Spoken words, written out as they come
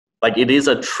Like, it is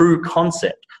a true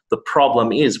concept. The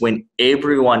problem is when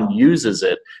everyone uses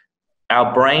it,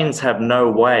 our brains have no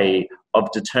way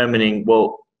of determining,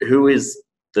 well, who is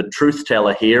the truth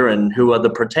teller here and who are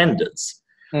the pretenders.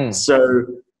 So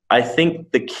I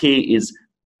think the key is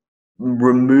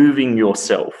removing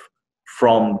yourself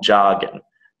from jargon,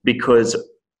 because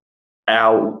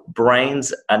our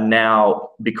brains are now,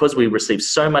 because we receive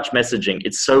so much messaging,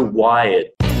 it's so wired.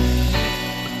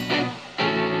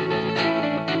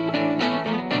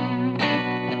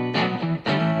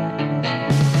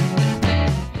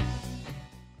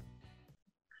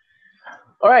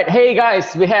 All right, hey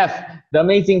guys, we have the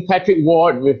amazing Patrick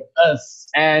Ward with us.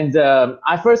 And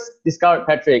I first discovered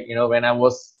Patrick, when I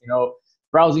was,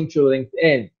 browsing through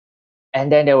LinkedIn.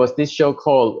 And then there was this show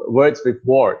called Words with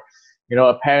Ward.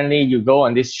 Apparently you go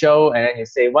on this show and then you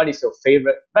say, what is your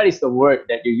favorite, what is the word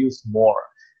that you use more?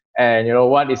 And,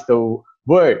 what is the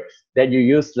word that you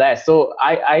use less? So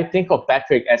I think of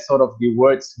Patrick as sort of the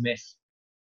wordsmith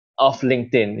of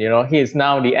LinkedIn. He is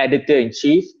now the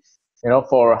editor-in-chief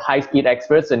for High Speed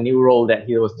Experts, a new role that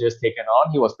he was just taken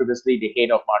on. He was previously the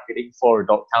head of marketing for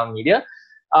Dogtown Media.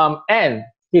 And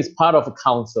he's part of a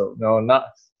council, not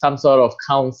some sort of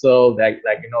council like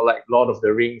Lord of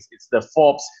the Rings. It's the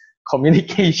Forbes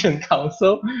Communication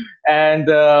Council. And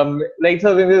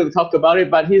later we will talk about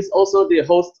it, but he's also the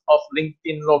host of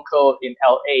LinkedIn Local in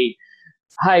LA.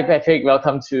 Hi, Patrick.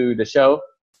 Welcome to the show.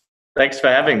 Thanks for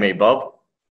having me, Bob.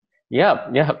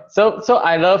 Yeah. So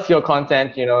I love your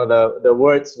content. The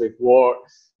Words with Ward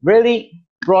really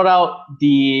brought out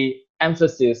the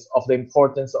emphasis of the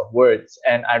importance of words,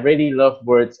 and I really love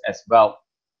words as well.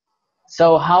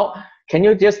 So how can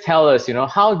you just tell us,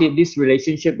 how did this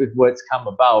relationship with words come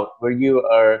about? Were you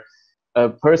a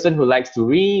person who likes to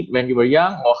read when you were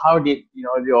young, or how did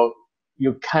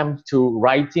you come to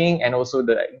writing and also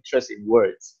the interest in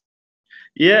words?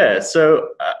 Yeah, so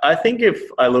I think if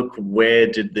I look, where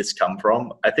did this come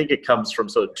from? I think it comes from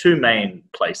sort of two main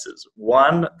places.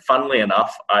 One, funnily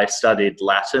enough, I studied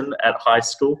Latin at high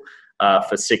school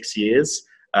for 6 years,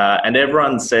 and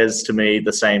everyone says to me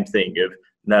the same thing of,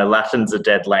 no, Latin's a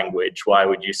dead language, why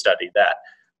would you study that?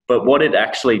 But what it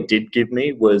actually did give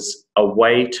me was a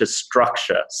way to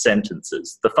structure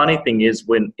sentences. The funny thing is,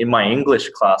 when in my English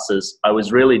classes, I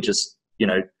was really just,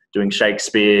 doing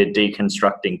Shakespeare,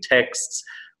 deconstructing texts,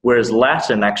 whereas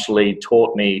Latin actually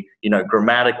taught me,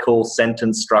 grammatical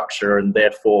sentence structure, and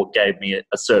therefore gave me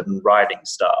a certain writing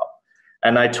style.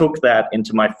 And I took that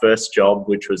into my first job,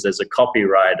 which was as a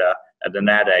copywriter at an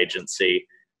ad agency,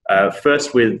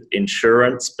 first with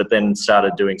insurance, but then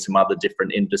started doing some other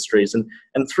different industries.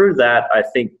 And through that, I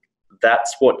think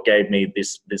that's what gave me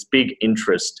this big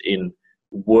interest in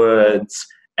words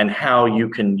and how you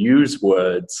can use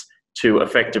words to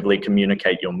effectively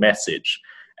communicate your message.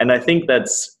 And I think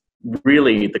that's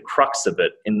really the crux of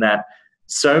it, in that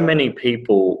so many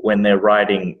people, when they're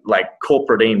writing like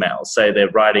corporate emails, say they're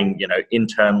writing,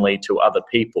 internally to other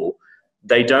people,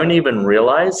 they don't even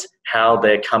realize how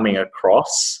they're coming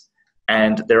across,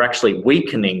 and they're actually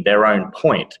weakening their own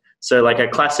point. So like a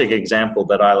classic example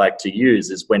that I like to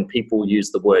use is when people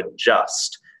use the word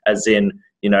just, as in,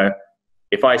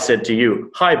 if I said to you,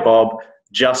 hi, Bob,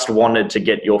 just wanted to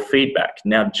get your feedback.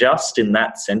 Now, just in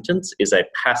that sentence is a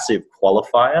passive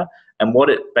qualifier. And what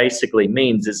it basically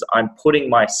means is I'm putting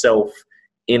myself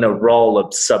in a role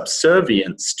of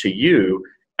subservience to you,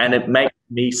 and it makes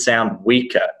me sound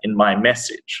weaker in my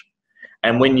message.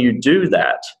 And when you do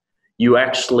that, you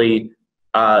actually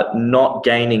are not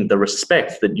gaining the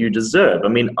respect that you deserve. I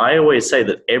mean, I always say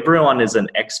that everyone is an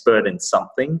expert in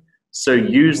something, so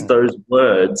use those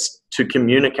words to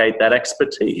communicate that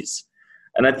expertise.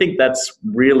 And I think that's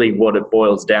really what it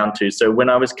boils down to. So when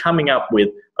I was coming up with,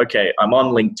 okay, I'm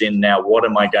on LinkedIn now, what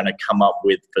am I going to come up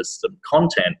with for some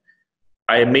content?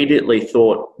 I immediately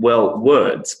thought, well,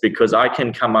 words, because I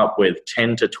can come up with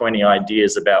 10 to 20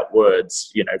 ideas about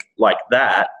words, like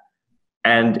that.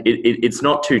 And it's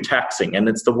not too taxing. And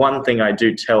it's the one thing I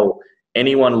do tell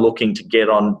anyone looking to get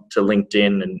on to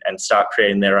LinkedIn and start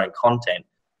creating their own content.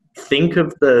 Think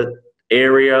of the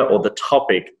area or the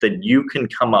topic that you can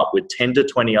come up with 10 to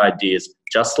 20 ideas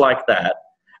just like that,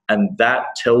 and that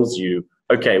tells you,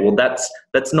 okay, well, that's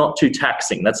not too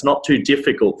taxing, that's not too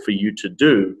difficult for you to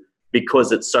do,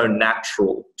 because it's so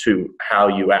natural to how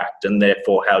you act and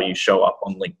therefore how you show up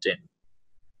on LinkedIn.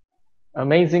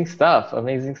 Amazing stuff.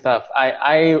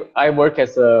 I work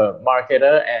as a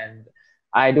marketer, and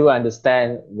I do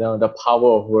understand the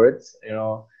power of words.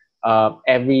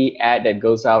 Every ad that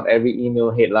goes out, every email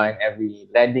headline, every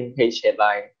landing page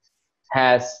headline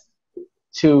has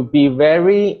to be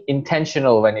very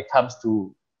intentional when it comes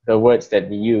to the words that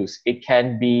we use, it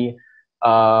can be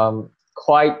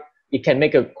it can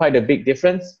make quite a big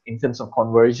difference in terms of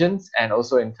conversions and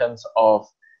also in terms of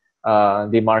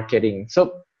the marketing. So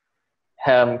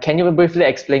can you briefly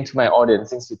explain to my audience,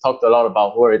 since we talked a lot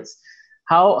about words,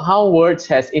 how words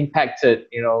has impacted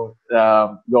your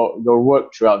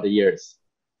work throughout the years?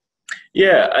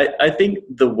 Yeah, I think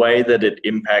the way that it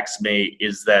impacts me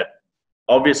is that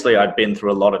obviously I've been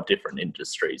through a lot of different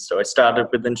industries. So I started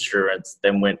with insurance,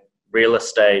 then went real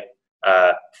estate,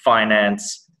 finance,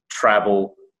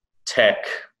 travel, tech,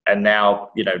 and now,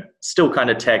 still kind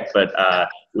of tech, but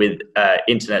with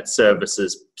internet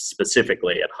services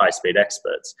specifically at High Speed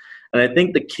Experts. And I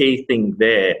think the key thing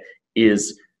there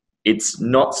is it's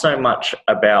not so much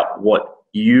about what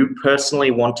you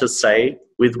personally want to say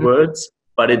with words,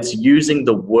 but it's using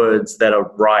the words that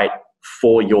are right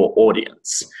for your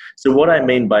audience. So what I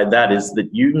mean by that is that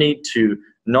you need to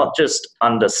not just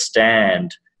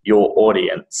understand your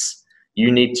audience, you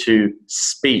need to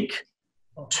speak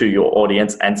to your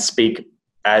audience and speak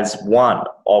as one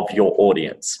of your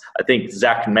audience. I think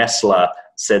Zach Messler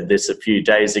said this a few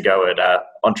days ago at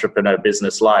Entrepreneur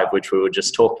Business Live, which we were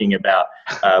just talking about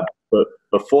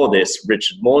before this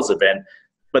Richard Moore's event.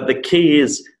 But the key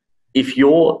is, if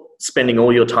you're spending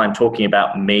all your time talking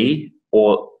about me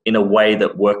or in a way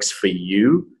that works for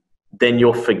you, then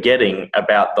you're forgetting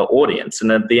about the audience.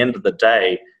 And at the end of the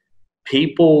day,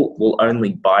 people will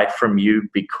only buy from you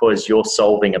because you're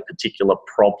solving a particular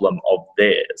problem of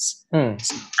theirs. So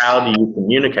how do you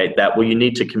communicate that? Well, you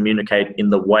need to communicate in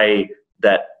the way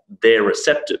that they're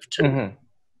receptive to,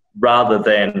 rather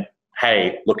than,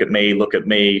 hey, look at me,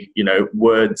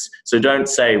 words. So don't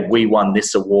say we won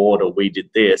this award or we did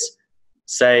this.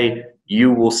 Say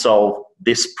you will solve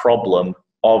this problem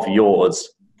of yours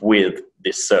with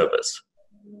this service.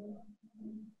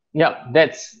 Yeah,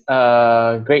 that's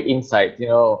great insight.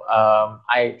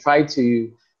 I try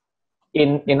to,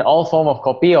 in all form of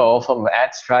copy or all form of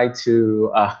ads, try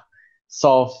to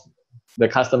solve the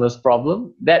customer's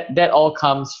problem. That all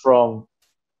comes from,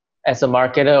 as a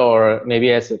marketer or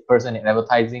maybe as a person in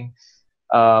advertising,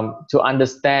 to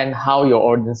understand how your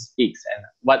audience speaks and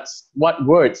what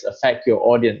words affect your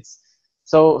audience.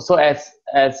 So as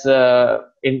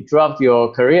throughout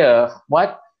your career,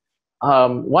 what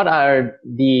are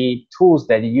the tools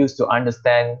that you use to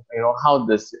understand,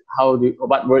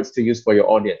 what words to use for your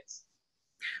audience?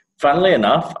 Funnily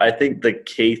enough, I think the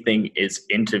key thing is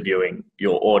interviewing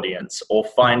your audience or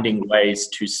finding ways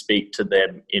to speak to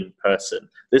them in person.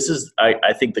 This is,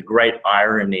 I think, the great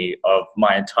irony of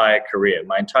my entire career.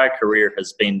 My entire career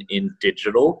has been in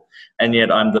digital, and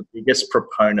yet I'm the biggest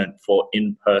proponent for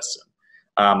in person.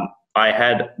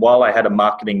 While I had a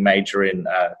marketing major in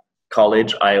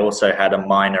college, I also had a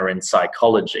minor in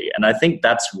psychology. And I think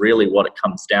that's really what it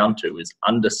comes down to, is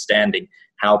understanding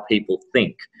how people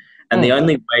think. And the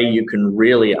only way you can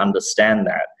really understand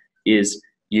that is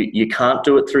you can't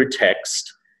do it through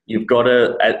text. You've got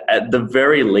to, at the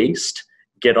very least,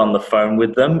 get on the phone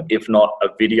with them, if not a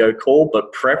video call,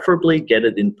 but preferably get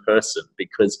it in person,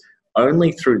 because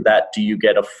only through that do you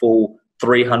get a full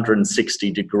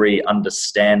 360-degree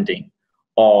understanding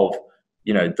of,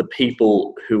 the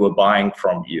people who are buying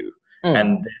from you,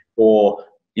 and therefore,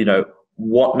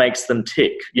 what makes them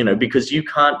tick, because you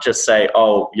can't just say,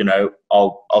 oh,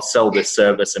 I'll sell this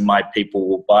service and my people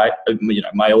will buy,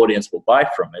 my audience will buy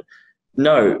from it.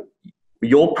 No,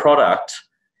 your product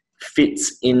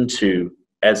fits into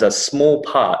as a small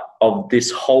part of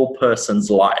this whole person's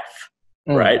life,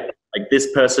 right? Like,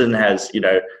 this person has,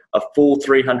 a full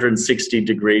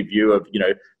 360-degree view of,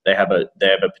 they have a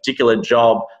particular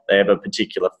job, they have a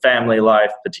particular family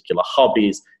life, particular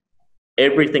hobbies,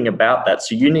 everything about that.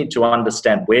 So you need to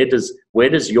understand, where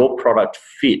does your product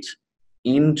fit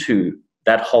into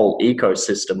that whole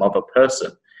ecosystem of a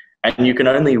person? And you can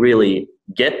only really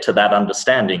get to that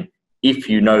understanding if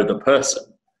you know the person.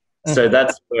 So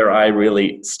that's where I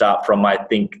really start from. I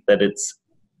think that it's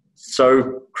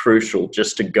so crucial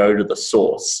just to go to the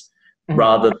source,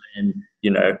 rather than,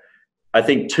 I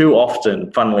think too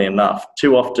often, funnily enough,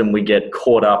 we get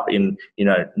caught up in,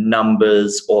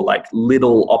 numbers or like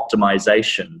little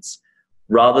optimizations,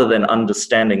 rather than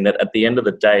understanding that at the end of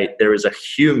the day, there is a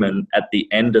human at the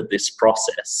end of this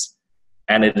process.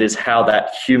 And it is how that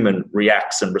human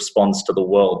reacts and responds to the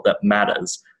world that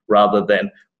matters, rather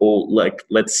than,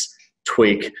 let's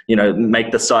tweak,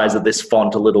 make the size of this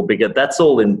font a little bigger. That's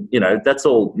all that's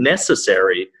all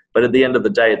necessary. But at the end of the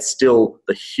day, it's still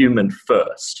the human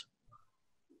first.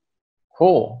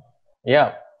 Cool.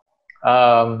 Yeah.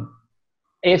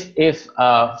 If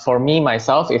for me,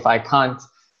 myself, if I can't,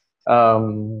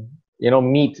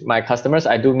 meet my customers,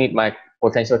 I do meet my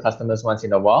potential customers once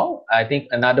in a while. I think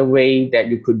another way that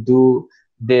you could do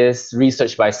this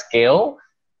research by scale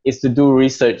is to do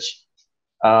research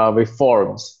with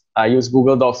forums. Use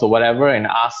Google Docs or whatever and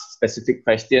ask specific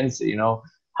questions.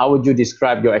 How would you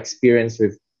describe your experience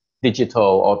with digital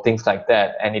or things like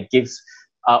that? And it gives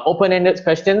open-ended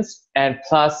questions and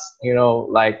plus,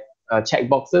 check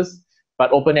boxes.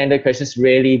 But open-ended questions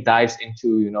really dives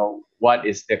into, what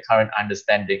is their current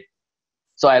understanding.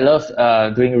 So I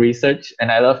love doing research,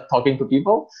 and I love talking to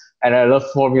people, and I love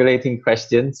formulating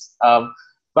questions.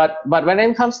 But when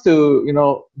it comes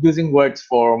to using words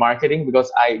for marketing,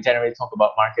 because I generally talk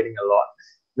about marketing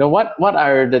a lot, what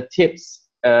are the tips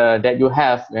that you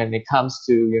have when it comes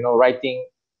to writing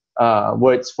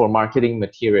words for marketing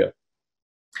material?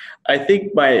 I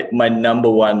think my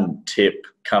number one tip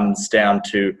comes down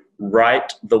to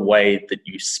write the way that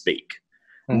you speak.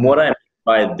 Mm-hmm. And what I mean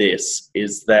by this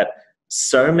is that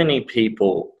so many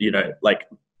people,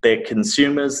 they're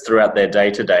consumers throughout their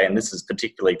day-to-day, and this is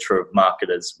particularly true of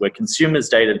marketers. We're consumers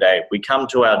day-to-day. We come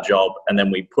to our job and then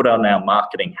we put on our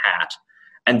marketing hat,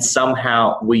 and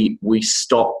somehow we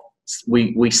stop.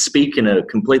 We speak in a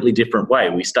completely different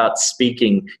way. We start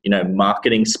speaking,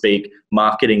 marketing speak,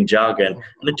 marketing jargon,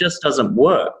 and it just doesn't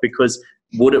work, because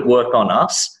would it work on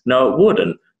us? No, it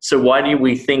wouldn't. So why do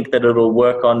we think that it'll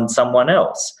work on someone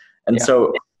else? And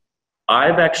so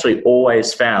I've actually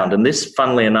always found, and this,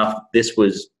 funnily enough, this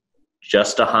was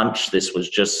just a hunch. This was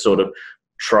just sort of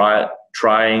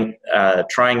trying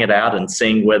it out and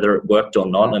seeing whether it worked or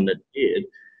not, and it did.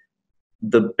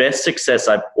 The best success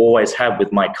I've always had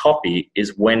with my copy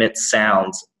is when it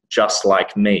sounds just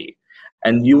like me.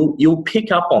 And you'll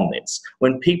pick up on this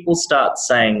when people start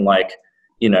saying I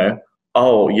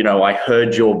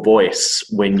heard your voice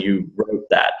when you wrote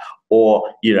that,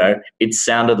 or it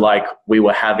sounded like we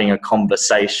were having a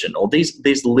conversation, or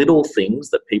these little things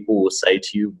that people will say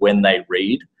to you when they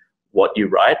read what you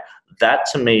write. That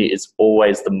to me is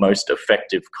always the most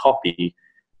effective copy,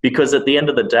 because at the end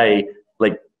of the day,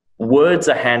 words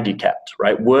are handicapped,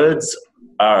 right? Words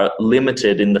are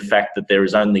limited in the fact that there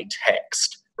is only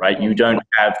text, right? You don't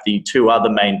have the two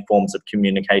other main forms of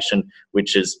communication,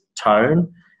 which is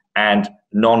tone and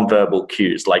non-verbal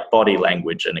cues like body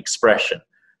language and expression.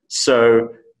 So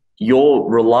you're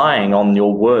relying on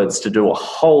your words to do a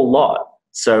whole lot.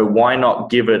 So why not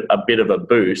give it a bit of a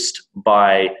boost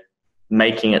by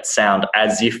making it sound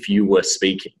as if you were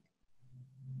speaking?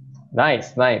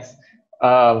 Nice.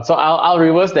 So I'll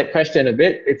reverse that question a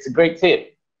bit. It's a great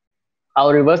tip.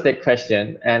 I'll reverse that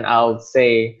question and I'll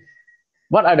say,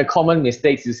 what are the common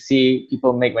mistakes you see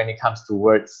people make when it comes to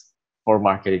words for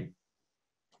marketing?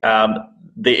 The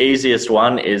easiest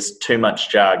one is too much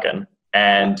jargon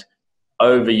and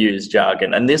overused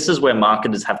jargon. And this is where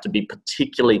marketers have to be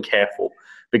particularly careful,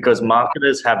 because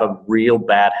marketers have a real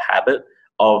bad habit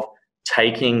of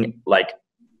taking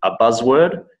a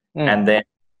buzzword and then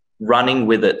running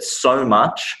with it so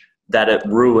much that it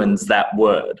ruins that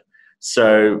word.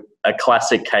 So a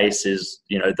classic case is,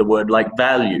 the word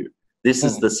value. This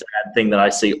is the sad thing that I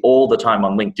see all the time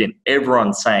on LinkedIn.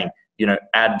 Everyone's saying,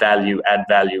 add value, add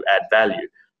value, add value.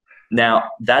 Now,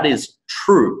 that is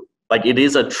true. It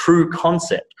is a true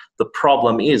concept. The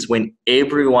problem is when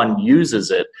everyone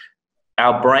uses it,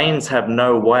 our brains have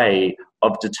no way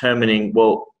of determining,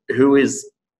 who is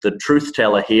the truth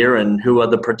teller here and who are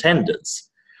the pretenders.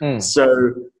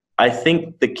 So I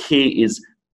think the key is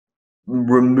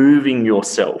removing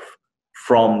yourself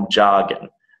from jargon,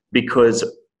 because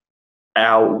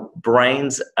our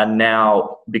brains are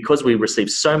now, because we receive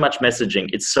so much messaging,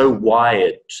 it's so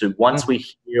wired to, once we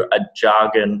hear a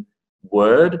jargon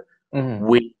word,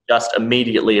 we just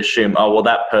immediately assume,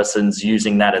 that person's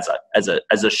using that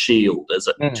as a shield,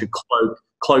 to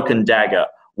cloak and dagger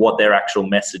what their actual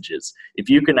message is. If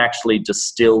you can actually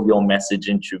distill your message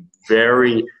into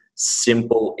very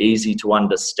simple, easy to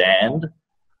understand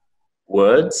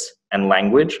words and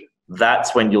language,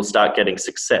 that's when you'll start getting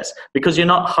success, because you're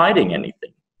not hiding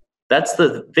anything. That's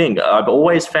the thing. I've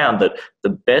always found that the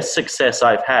best success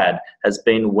I've had has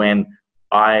been when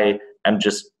I am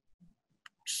just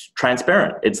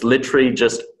transparent. It's literally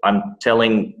just, I'm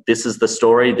telling, this is the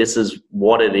story, this is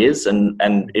what it is, and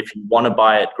if you want to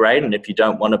buy it, great, and if you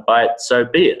don't want to buy it, so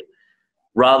be it.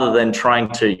 Rather than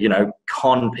trying to,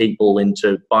 con people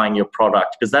into buying your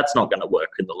product, because that's not going to work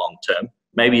in the long term.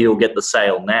 Maybe you'll get the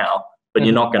sale now, but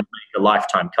you're not going to make a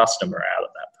lifetime customer out of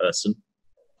that person.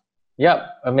 Yep,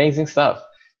 amazing stuff.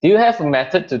 Do you have a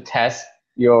method to test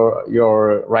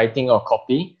your writing or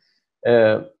copy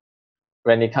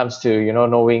when it comes to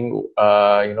knowing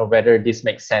whether this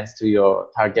makes sense to your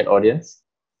target audience?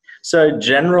 So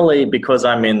generally, because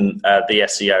I'm in the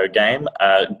SEO game,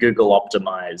 Google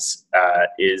Optimize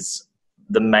is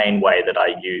the main way that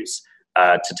I use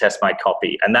to test my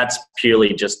copy. And that's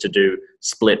purely just to do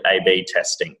split A/B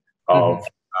testing of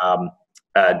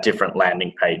different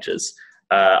landing pages.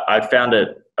 I found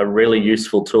it a really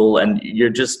useful tool, and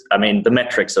the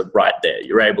metrics are right there.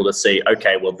 You're able to see,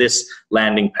 okay, well, this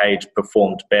landing page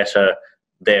performed better,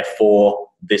 therefore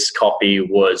this copy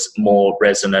was more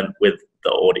resonant with the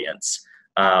audience.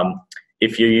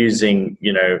 If you're using,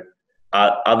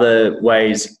 other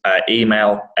ways,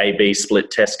 email A/B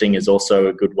split testing is also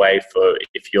a good way for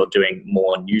if you're doing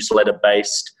more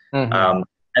newsletter-based.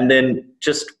 And then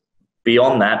just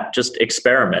beyond that, just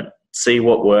experiment. See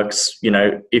what works.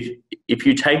 If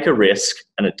you take a risk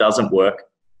and it doesn't work,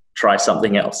 try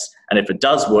something else. And if it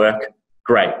does work,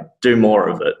 great, do more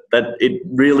of it. That it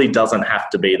really doesn't have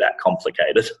to be that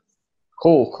complicated.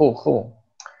 Cool. Google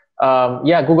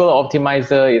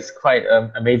Optimizer is quite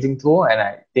an amazing tool, and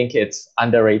I think it's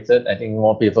underrated. I think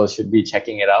more people should be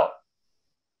checking it out.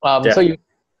 So you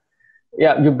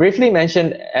briefly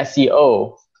mentioned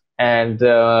SEO. And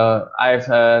I've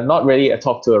not really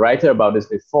talked to a writer about this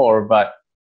before, but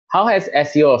how has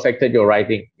SEO affected your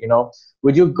writing?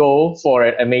 Would you go for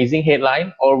an amazing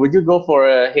headline, or would you go for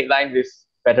a headline with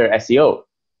better SEO?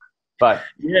 But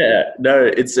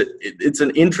it's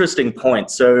an interesting point.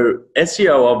 So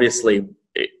SEO obviously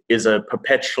is a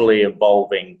perpetually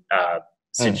evolving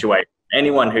situation.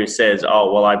 Anyone who says,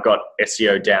 "Oh, well, I've got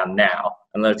SEO down now,"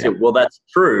 and that's it. Well, that's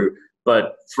true.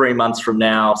 But 3 months from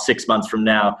now, 6 months from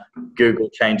now, Google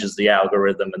changes the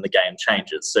algorithm and the game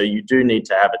changes. So you do need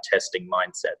to have a testing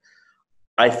mindset.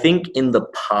 I think in the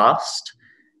past,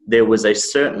 there was a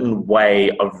certain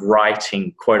way of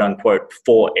writing, quote unquote,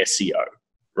 for SEO,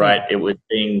 right? It was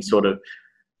being sort of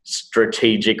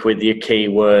strategic with your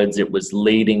keywords. It was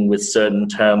leading with certain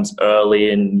terms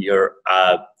early in your,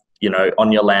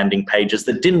 on your landing pages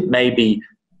that didn't maybe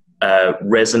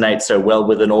resonate so well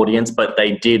with an audience, but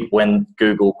they did when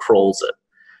Google crawls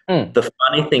it. The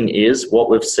funny thing is, what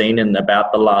we've seen in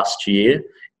about the last year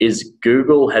is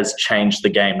Google has changed the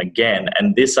game again.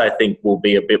 And this, I think, will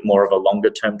be a bit more of a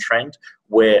longer term trend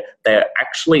where they're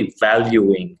actually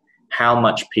valuing how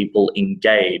much people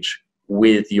engage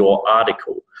with your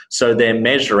article. So they're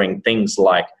measuring things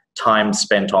like time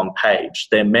spent on page.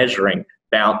 They're measuring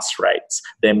bounce rates.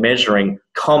 They're measuring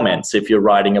comments if you're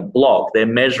writing a blog. They're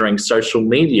measuring social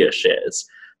media shares.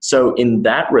 So in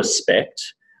that respect,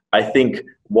 I think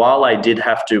while I did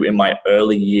have to, in my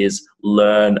early years,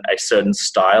 learn a certain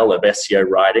style of SEO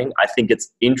writing, I think it's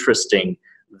interesting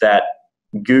that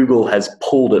Google has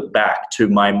pulled it back to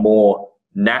my more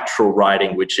natural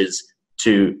writing, which is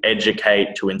to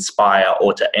educate, to inspire,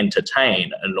 or to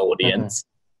entertain an audience.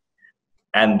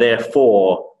 And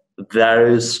therefore,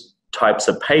 those types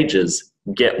of pages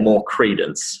get more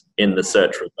credence in the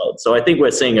search results. So I think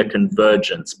we're seeing a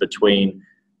convergence between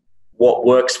what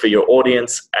works for your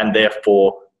audience and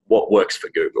therefore what works for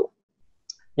Google.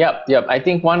 Yep. I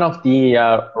think one of the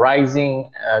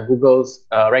rising Google's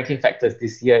ranking factors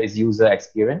this year is user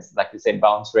experience. Like you said,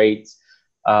 bounce rates.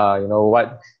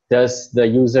 What does the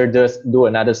user do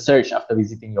another search after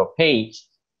visiting your page?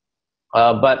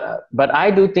 But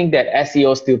I do think that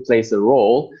SEO still plays a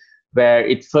role, where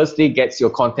it firstly gets your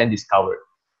content discovered.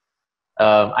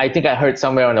 I think I heard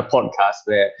somewhere on a podcast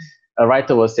where a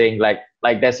writer was saying like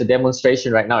there's a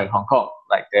demonstration right now in Hong Kong.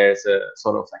 Like there's a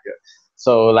sort of like a,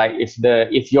 so like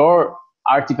if your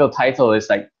article title is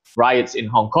like riots in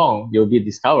Hong Kong, you'll be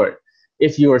discovered.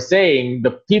 If you are saying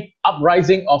the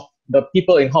uprising of the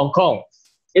people in Hong Kong,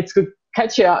 it's a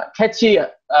catchy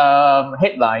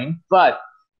headline, but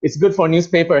it's good for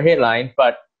newspaper headline,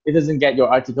 but it doesn't get your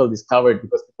article discovered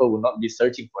because people will not be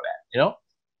searching for that,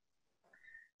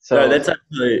 So no, that's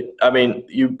actually,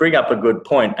 you bring up a good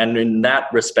point. And in that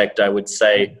respect, I would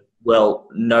say, well,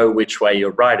 know which way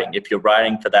you're writing. If you're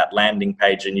writing for that landing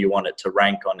page and you want it to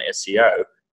rank on SEO,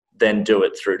 then do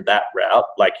it through that route.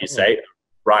 Like you say,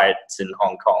 riots in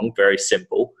Hong Kong, very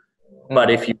simple. But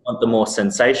if you want the more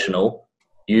sensational,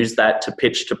 use that to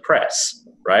pitch to press,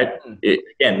 right?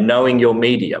 Again, knowing your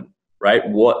medium, right?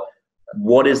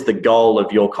 What is the goal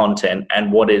of your content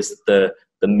and what is the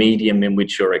medium in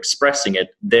which you're expressing it,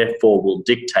 therefore will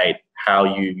dictate how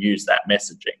you use that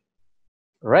messaging.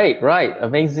 Right.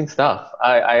 Amazing stuff.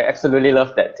 I absolutely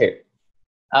love that tip.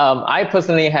 I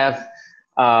personally have,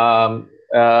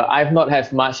 I've not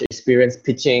had much experience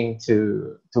pitching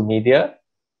to media.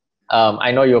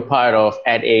 I know you're part of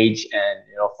Ad Age and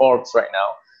Forbes right now.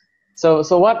 So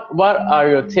what are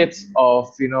your tips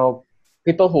of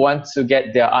people who want to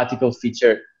get their article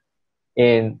featured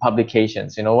in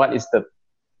publications? What is the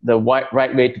the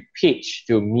right way to pitch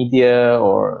to media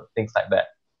or things like that?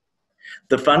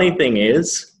 The funny thing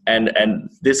is, and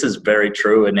this is very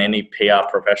true, and any PR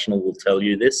professional will tell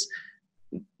you this,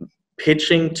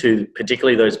 pitching to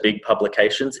particularly those big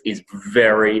publications is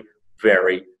very,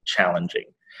 very challenging.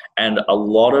 And a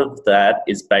lot of that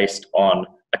is based on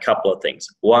a couple of things.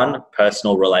 One,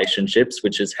 personal relationships,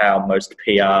 which is how most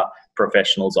PR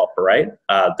professionals operate.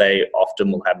 They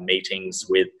often will have meetings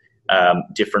with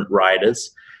different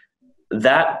writers.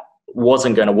 That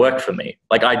wasn't going to work for me.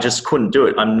 Like, I just couldn't do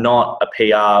it. I'm not a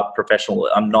PR professional.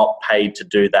 I'm not paid to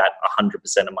do that 100%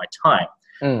 of my time.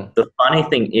 The funny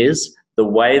thing is, the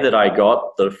way that I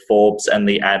got the Forbes and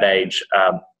the Ad Age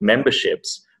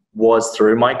memberships was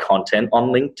through my content on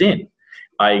LinkedIn.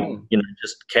 I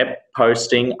just kept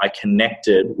posting. I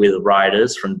connected with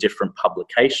writers from different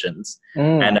publications.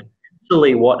 And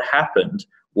actually what happened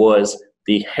was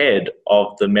the head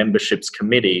of the memberships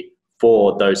committee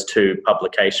for those two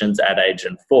publications, Ad Age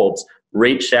and Forbes,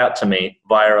 reached out to me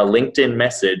via a LinkedIn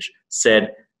message,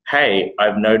 said, hey,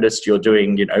 I've noticed you're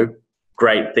doing,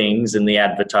 great things in the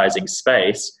advertising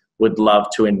space. Would love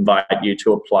to invite you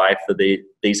to apply for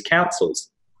these councils.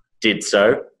 Did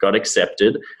so, got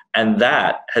accepted. And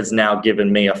that has now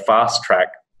given me a fast track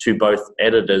to both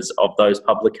editors of those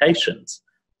publications.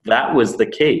 That was the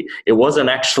key. It wasn't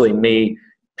actually me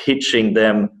pitching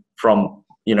them from,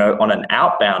 on an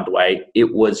outbound way.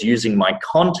 It was using my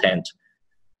content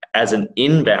as an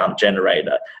inbound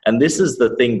generator. And this is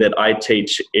the thing that I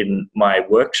teach in my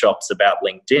workshops about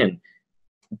LinkedIn.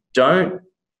 Don't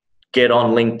get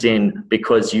on LinkedIn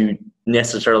because you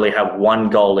necessarily have one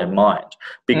goal in mind,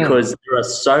 because there are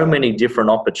so many different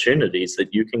opportunities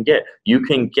that you can get. You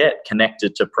can get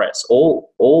connected to press.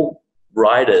 All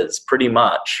writers pretty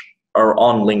much are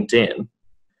on LinkedIn.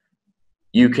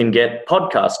 You can get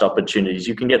podcast opportunities.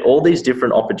 You can get all these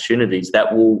different opportunities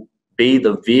that will be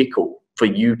the vehicle for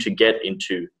you to get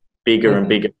into bigger and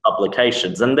bigger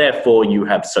publications. And therefore you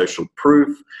have social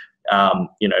proof.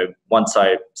 Once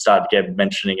I started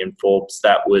mentioning in Forbes,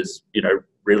 that was,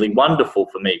 really wonderful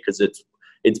for me, because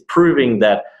it's proving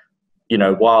that,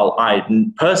 while I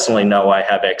personally know I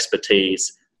have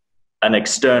expertise, an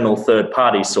external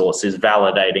third-party source is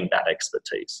validating that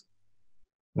expertise.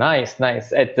 Nice.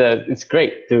 It's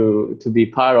great to be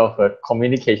part of a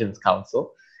communications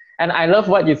council. And I love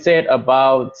what you said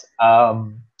about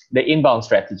the inbound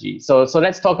strategy. So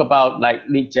let's talk about like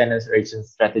lead generation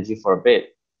strategy for a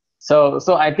bit. So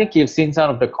I think you've seen some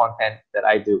of the content that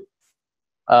I do.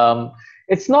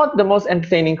 It's not the most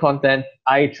entertaining content.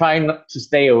 I try not to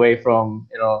stay away from,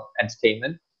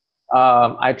 entertainment.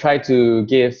 I try to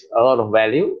give a lot of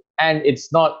value, and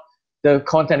it's not the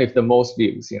content with the most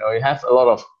views. You have a lot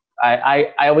of,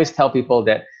 I always tell people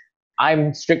that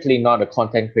I'm strictly not a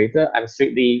content creator. I'm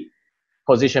strictly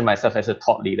position myself as a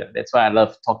thought leader. That's why I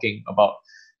love talking about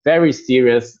very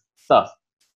serious stuff.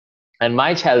 And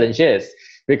my challenge is,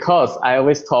 because I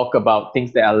always talk about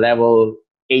things that are level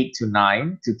 8 to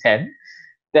 9 to 10,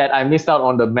 that I missed out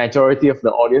on the majority of the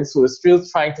audience who is still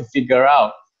trying to figure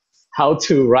out how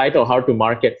to write or how to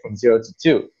market from 0 to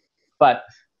 2. But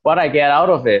what I get out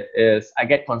of it is I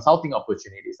get consulting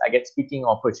opportunities, I get speaking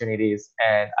opportunities,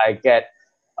 and I get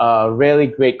really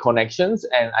great connections,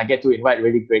 and I get to invite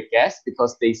really great guests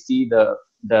because they see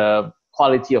the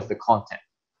quality of the content.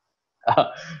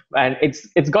 And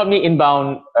it's got me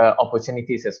inbound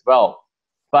opportunities as well.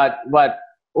 But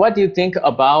what do you think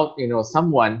about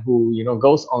someone who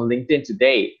goes on LinkedIn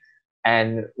today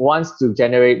and wants to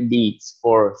generate leads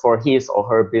for his or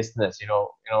her business,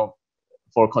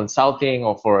 for consulting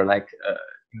or for like a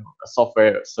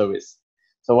software service?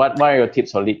 So what are your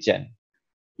tips for lead gen?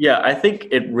 Yeah, I think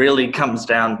it really comes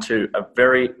down to a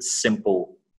very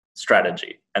simple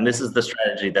strategy. And this is the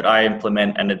strategy that I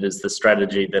implement, and it is the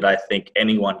strategy that I think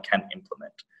anyone can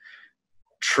implement.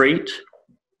 Treat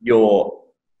your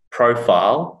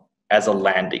profile as a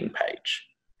landing page.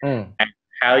 And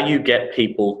how you get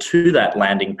people to that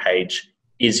landing page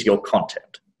is your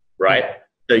content, right?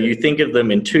 So you think of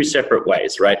them in two separate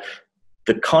ways, right?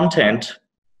 The content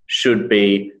should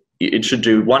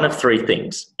do one of three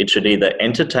things. It should either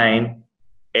entertain,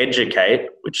 educate,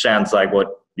 which sounds like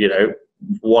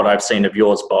what I've seen of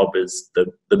yours, Bob, is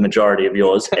the majority of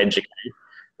yours, educate,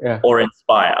 or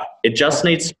inspire. It just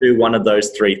needs to do one of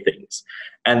those three things.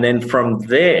 And then from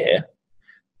there,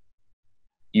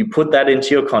 you put that into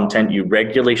your content, you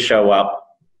regularly show up,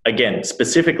 again,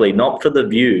 specifically not for the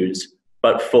views,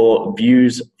 but for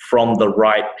views from the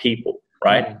right people,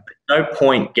 right? No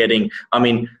point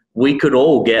we could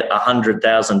all get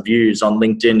 100,000 views on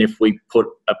LinkedIn if we put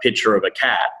a picture of a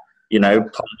cat, playing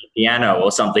a piano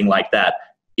or something like that.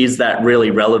 is that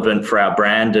really relevant for our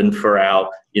brand and for our,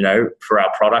 for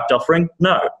our product offering?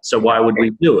 No. So why would we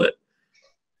do it?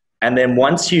 And then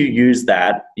once you use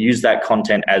that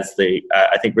content as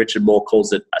I think Richard Moore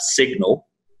calls it a signal,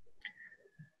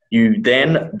 you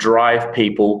then drive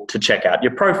people to check out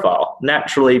your profile.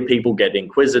 Naturally, people get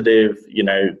inquisitive,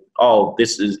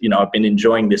 this is, I've been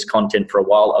enjoying this content for a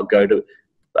while. I'll go to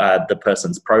the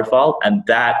person's profile. And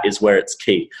that is where it's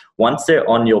key. Once they're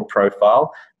on your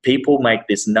profile, people make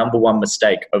this number one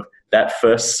mistake of that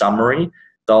first summary.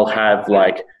 They'll have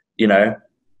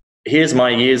here's my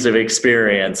years of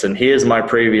experience and here's my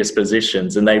previous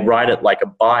positions. And they write it like a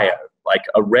bio, like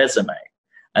a resume.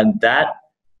 And that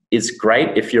is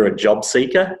great if you're a job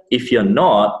seeker. If you're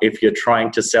not, if you're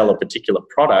trying to sell a particular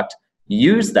product,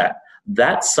 use that.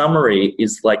 That summary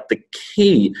is like the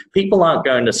key. People aren't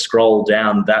going to scroll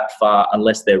down that far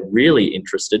unless they're really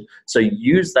interested. So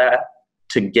use that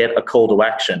to get a call to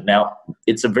action. Now,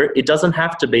 it doesn't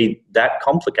have to be that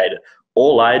complicated.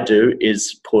 All I do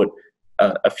is put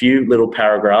a few little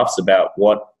paragraphs about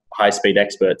what High Speed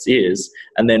Experts is,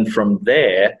 and then from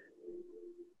there,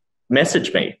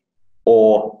 message me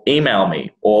or email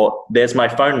me, or there's my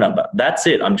phone number. That's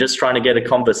it. I'm just trying to get a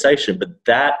conversation. But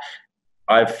that,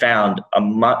 I've found, a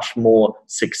much more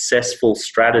successful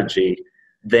strategy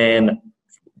than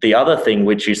the other thing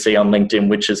which you see on LinkedIn,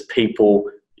 which is people,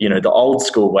 the old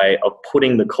school way of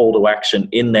putting the call to action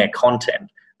in their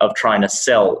content, of trying to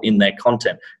sell in their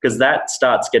content, because that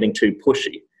starts getting too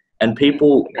pushy and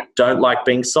people don't like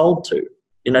being sold to.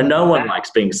 No one likes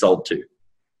being sold to,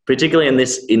 particularly in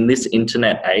this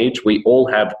internet age. We all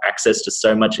have access to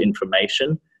so much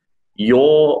information.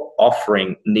 Your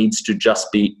offering needs to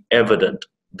just be evident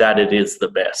that it is the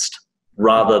best,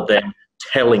 rather than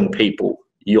telling people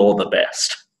you're the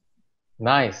best.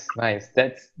 Nice.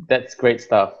 That's great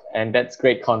stuff. And that's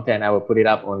great content. I will put it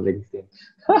up on LinkedIn.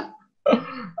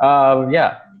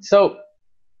 So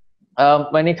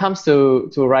when it comes to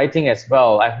writing as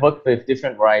well, I've worked with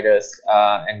different writers,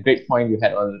 and great point you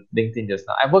had on LinkedIn just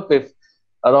now. I've worked with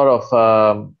a lot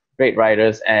of great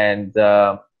writers, and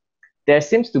there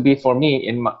seems to be, for me,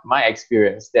 in my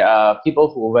experience, there are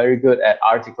people who are very good at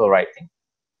article writing,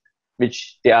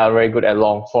 which they are very good at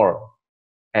long form.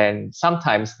 And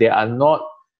sometimes they are not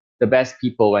the best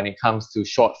people when it comes to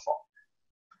short form.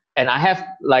 And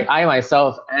I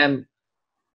myself am,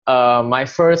 my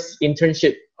first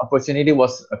internship opportunity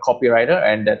was a copywriter,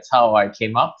 and that's how I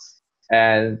came up.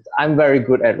 And I'm very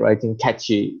good at writing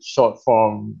catchy short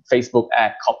form Facebook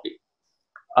ad copy.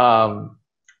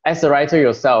 As a writer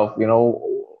yourself,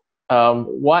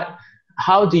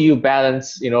 how do you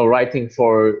balance, writing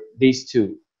for these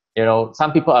two?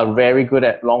 Some people are very good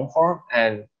at long form,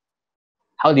 and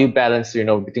how do you balance,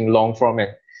 between long form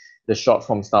and the short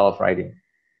form style of writing?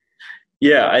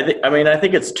 Yeah, I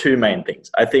think it's two main things.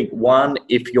 I think one,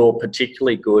 if you're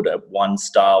particularly good at one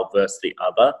style versus the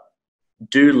other,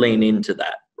 do lean into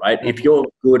that, right? Mm-hmm. If you're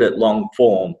good at long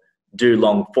form, do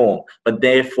long form, but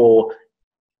therefore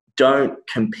don't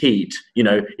compete.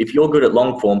 If you're good at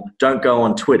long form, don't go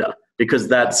on Twitter, because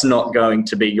that's not going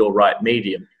to be your right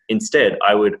medium. Instead,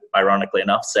 I would, ironically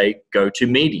enough, say go to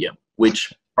Medium,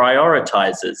 which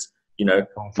prioritizes,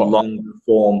 long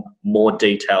form, more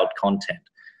detailed content.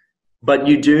 But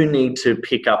you do need to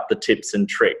pick up the tips and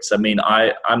tricks. I mean,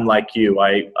 I'm like you.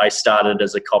 I started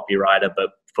as a copywriter,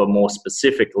 but for more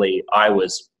specifically, I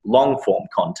was long form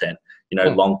content,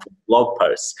 long form blog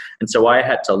posts. And so I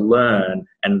had to learn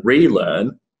and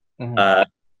relearn a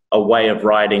way of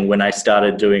writing when I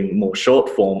started doing more short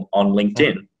form on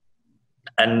LinkedIn.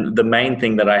 And the main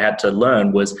thing that I had to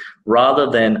learn was, rather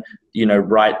than,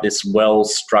 write this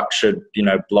well-structured,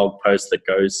 blog post that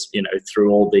goes,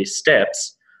 through all these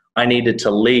steps, I needed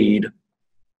to lead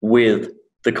with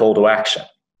the call to action.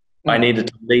 I needed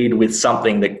to lead with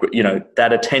something that,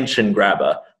 that attention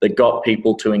grabber that got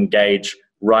people to engage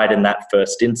right in that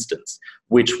first instance,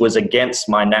 which was against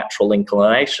my natural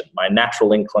inclination. My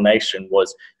natural inclination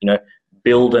was,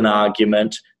 build an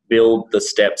argument, build the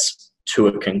steps to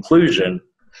a conclusion,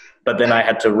 but then I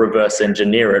had to reverse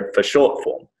engineer it for short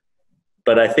form.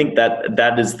 But I think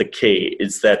that is the key,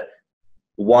 is that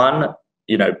one,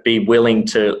 be willing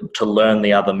to learn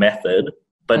the other method,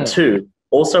 but two,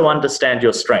 also understand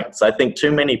your strengths. I think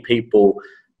too many people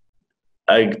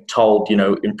are told,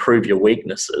 improve your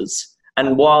weaknesses.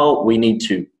 And while we need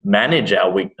to manage our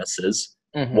weaknesses,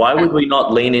 why would we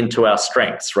not lean into our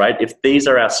strengths, right? If these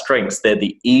are our strengths, they're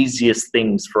the easiest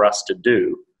things for us to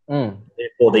do,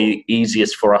 therefore the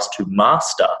easiest for us to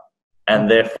master,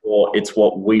 and therefore it's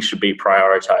what we should be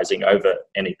prioritizing over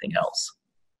anything else.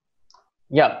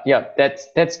 Yeah,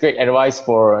 that's great advice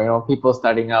for people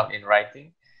starting out in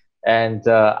writing. And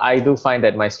I do find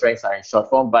that my strengths are in short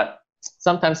form, but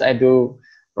sometimes I do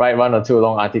write one or two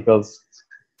long articles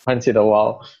once in a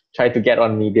while, try to get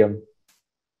on Medium.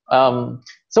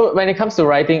 So when it comes to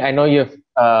writing, I know you've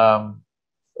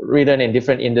written in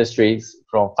different industries,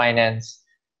 from finance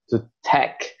to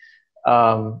tech,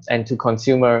 and to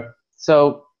consumer.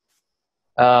 So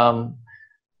how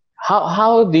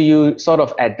do you sort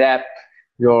of adapt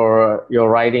your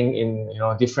writing in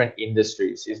different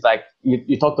industries? It's like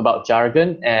you talked about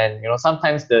jargon, and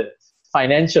sometimes the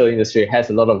financial industry has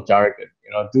a lot of jargon.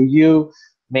 Do you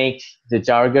make the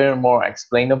jargon more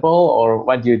explainable, or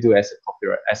what do you do as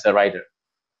a writer?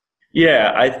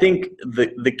 Yeah, I think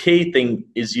the key thing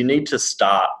is you need to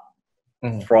start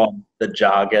from the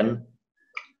jargon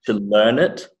to learn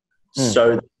it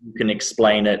so that you can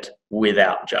explain it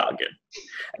without jargon.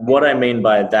 And what I mean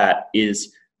by that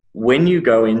is when you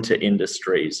go into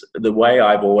industries, the way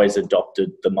I've always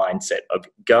adopted the mindset of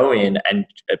go in, and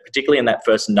particularly in that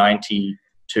first 90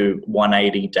 to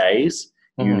 180 days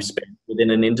you spend within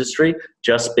an industry,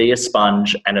 just be a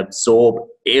sponge and absorb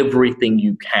everything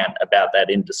you can about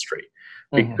that industry.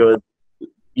 Because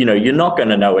you're not going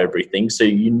to know everything, so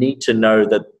you need to know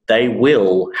that they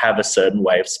will have a certain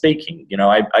way of speaking.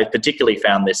 I particularly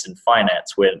found this in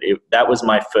finance, where that was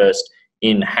my first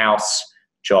in-house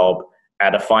job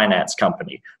at a finance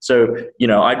company. So,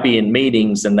 I'd be in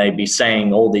meetings and they'd be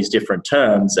saying all these different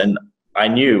terms, and I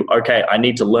knew, okay, I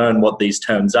need to learn what these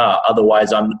terms are,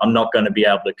 otherwise I'm not going to be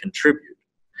able to contribute.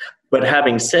 But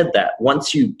having said that,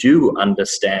 once you do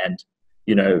understand,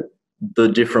 the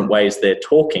different ways they're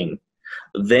talking,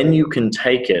 then you can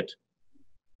take it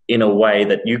in a way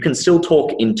that you can still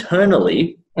talk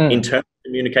internally. Internal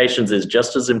communications is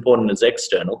just as important as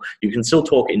external. You can still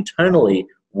talk internally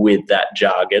with that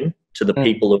jargon to the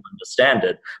people who understand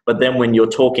it. But then when you're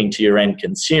talking to your end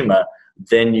consumer,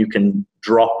 then you can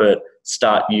drop it,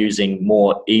 start using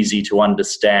more easy to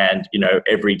understand,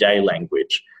 everyday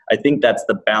language. I think that's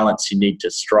the balance you need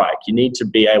to strike. You need to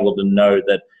be able to know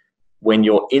that when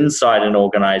you're inside an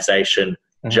organization,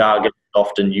 jargon is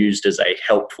often used as a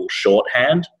helpful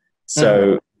shorthand.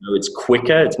 So it's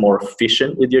quicker, it's more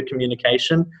efficient with your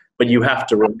communication. But you have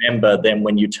to remember then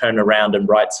when you turn around and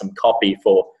write some copy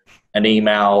for an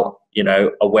email,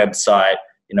 a website,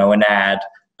 an ad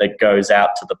that goes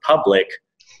out to the public,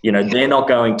 they're not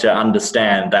going to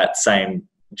understand that same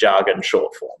jargon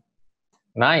short form.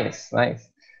 Nice.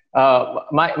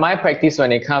 My practice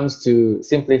when it comes to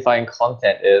simplifying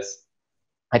content is,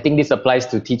 I think this applies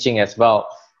to teaching as well.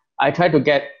 I try to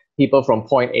get people from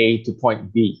point A to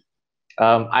point B.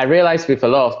 I realize with a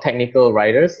lot of technical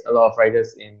writers, a lot of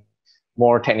writers in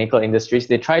more technical industries,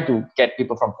 they try to get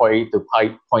people from point A to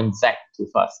point Z too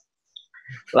fast.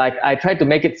 Like, I try to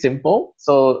make it simple.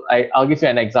 So I'll give you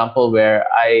an example where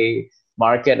I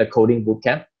market a coding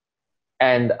bootcamp,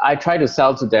 and I try to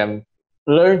sell to them,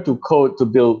 learn to code to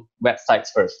build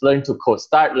websites first. Learn to code,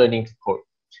 start learning to code,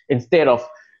 instead of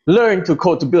learn to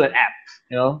code to build an app,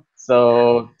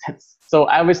 So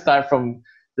I always start from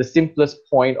the simplest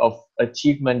point of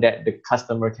achievement that the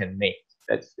customer can make.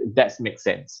 That makes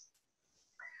sense.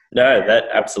 No, that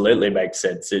absolutely makes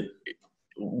sense. If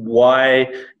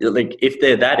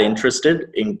they're that interested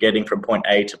in getting from point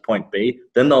A to point B,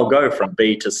 then they'll go from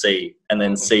B to C and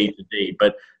then C to D.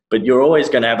 But you're always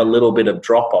going to have a little bit of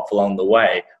drop off along the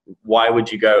way. Why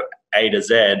would you go A to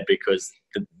Z? Because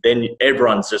then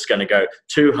everyone's just going to go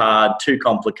too hard, too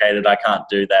complicated. I can't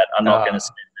do that. I'm not going to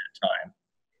spend that time.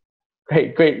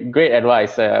 Great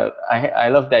advice. I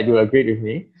love that you agreed with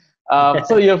me.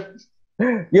 So you've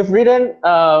written.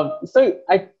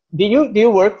 Do you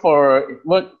work for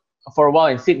a while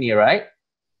in Sydney, right?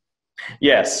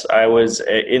 Yes, I was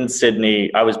in Sydney.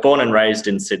 I was born and raised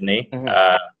in Sydney.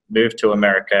 Moved to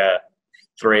America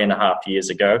 3.5 years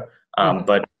ago.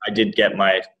 But I did get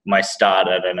my start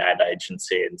at an ad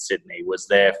agency in Sydney. Was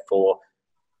there for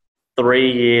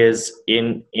 3 years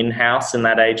in-house in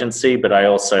that agency, but I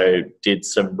also did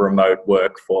some remote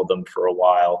work for them for a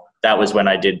while. That was when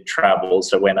I did travel.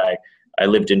 So when I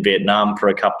lived in Vietnam for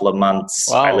a couple of months.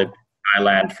 Wow. I lived in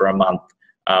Thailand for a month.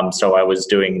 So I was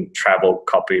doing travel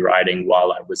copywriting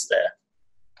while I was there.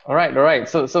 All right.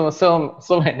 So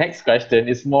my next question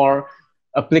is more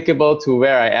applicable to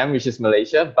where I am, which is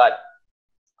Malaysia. But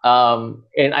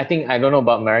and I think, I don't know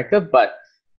about America, but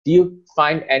do you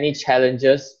find any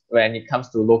challenges when it comes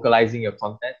to localizing your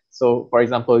content? So, for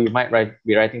example, you might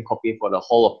be writing copy for the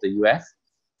whole of the US,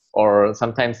 or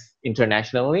sometimes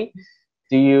internationally.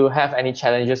 Do you have any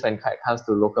challenges when it comes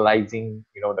to localizing,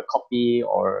 the copy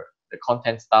or the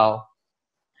content style?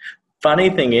 Funny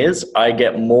thing is, I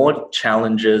get more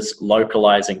challenges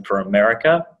localizing for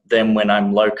America than when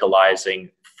I'm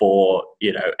localizing for,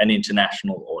 an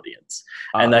international audience.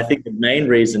 And I think the main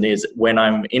reason is when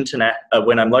I'm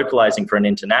localizing for an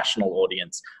international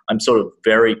audience, I'm sort of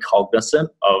very cognizant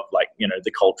of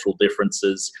the cultural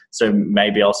differences. So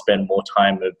maybe I'll spend more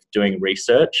time of doing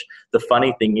research. The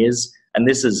funny thing is, and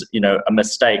this is, a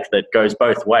mistake that goes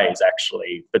both ways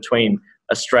actually, between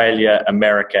Australia,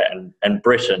 America, and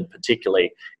Britain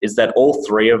particularly, is that all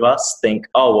three of us think,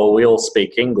 oh, well, we all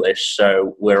speak English,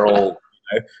 so we're all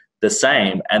the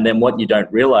same. And then what you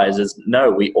don't realize is, no,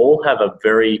 we all have a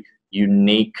very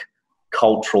unique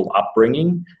cultural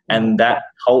upbringing, and that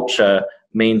culture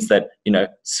means that,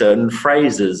 certain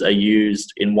phrases are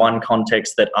used in one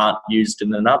context that aren't used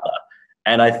in another.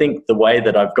 And I think the way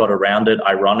that I've got around it,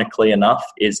 ironically enough,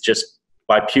 is just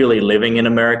by purely living in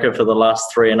America for the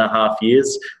last 3.5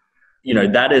 years.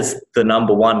 That is the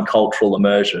number one cultural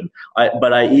immersion.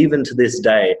 But even to this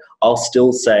day, I'll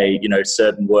still say,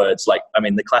 certain words. Like,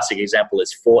 the classic example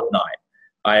is fortnight.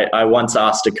 I once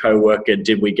asked a coworker,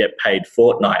 did we get paid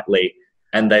fortnightly?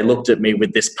 And they looked at me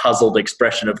with this puzzled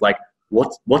expression of like,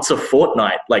 what's a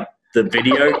fortnight? Like the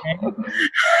video game?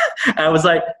 And I was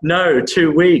like, no,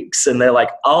 2 weeks. And they're like,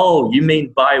 oh, you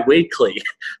mean bi-weekly?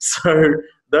 So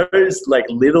those like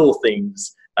little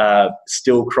things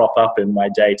still crop up in my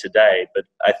day to day. But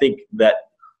I think that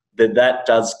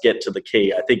does get to the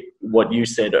key. I think what you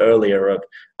said earlier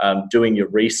of doing your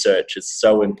research is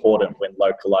so important when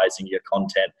localizing your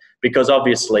content, because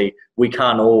obviously we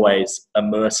can't always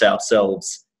immerse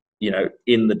ourselves,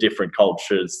 in the different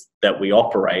cultures that we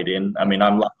operate in.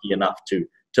 I'm lucky enough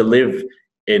to live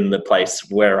in the place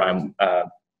where I'm,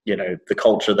 the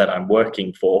culture that I'm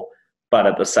working for. But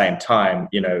at the same time,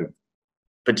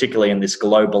 particularly in this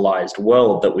globalized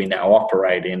world that we now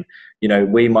operate in,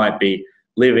 we might be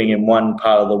living in one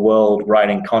part of the world,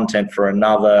 writing content for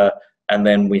another, and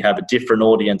then we have a different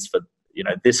audience for,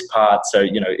 this part. So,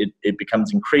 it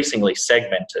becomes increasingly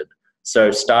segmented.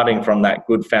 So starting from that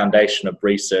good foundation of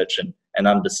research and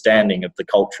understanding of the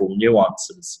cultural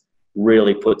nuances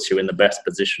really puts you in the best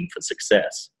position for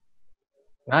success.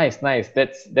 Nice.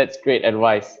 That's great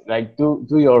advice. Like do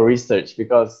your research,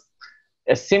 because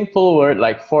a simple word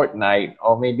like fortnight,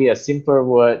 or maybe a simple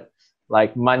word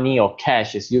like money or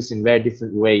cash, is used in very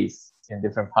different ways in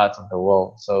different parts of the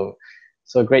world. So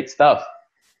great stuff.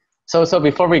 So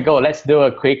before we go, let's do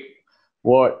a quick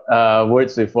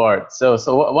words with Ward. So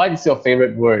what is your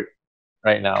favorite word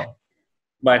right now?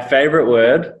 My favorite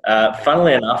word,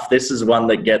 funnily enough, this is one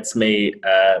that gets me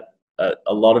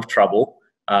a lot of trouble,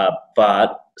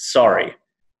 but sorry.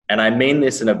 And I mean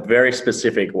this in a very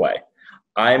specific way.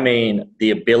 I mean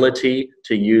the ability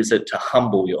to use it to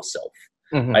humble yourself.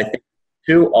 Mm-hmm. I think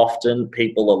too often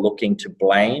people are looking to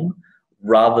blame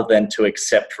rather than to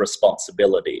accept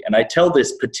responsibility. And I tell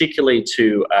this particularly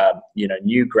to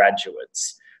new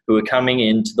graduates who are coming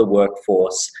into the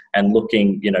workforce and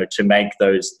looking, to make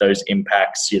those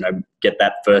impacts, get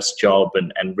that first job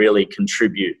and really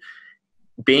contribute.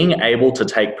 Being able to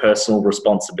take personal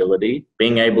responsibility,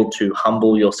 being able to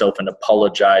humble yourself and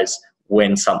apologize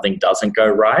when something doesn't go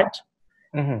right,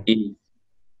 mm-hmm. is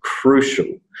crucial,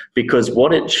 because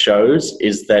what it shows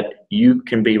is that you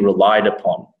can be relied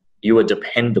upon. You are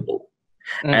dependable.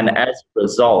 Mm-hmm. And as a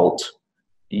result,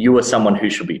 you are someone who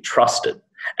should be trusted.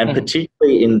 And mm-hmm.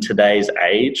 particularly in today's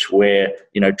age where,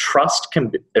 trust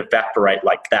can evaporate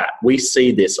like that. We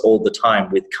see this all the time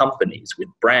with companies, with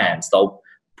brands. They'll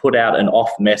put out an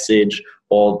off message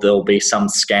or there'll be some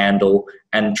scandal,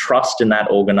 and trust in that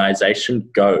organization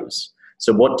goes.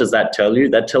 So what does that tell you?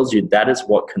 That tells you that is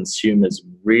what consumers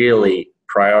really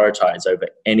prioritize over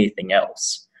anything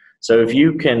else. So if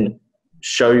you can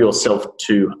show yourself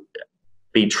to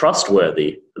be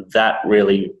trustworthy, that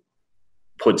really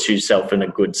puts yourself in a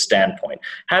good standpoint.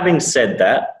 Having said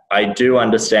that, I do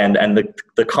understand, and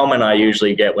the comment I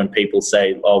usually get when people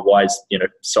say, oh, why is,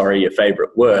 sorry, your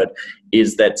favorite word,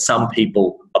 is that some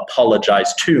people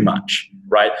apologize too much,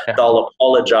 right? Yeah. They'll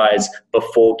apologize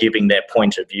before giving their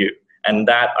point of view. And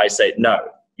that I say, no,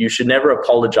 you should never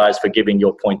apologize for giving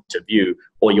your point of view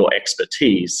or your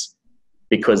expertise,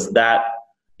 because that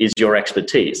is your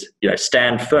expertise.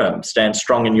 Stand firm, stand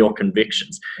strong in your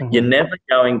convictions. Mm-hmm. You're never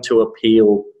going to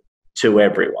appeal to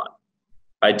everyone.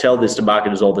 I tell this to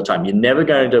marketers all the time. You're never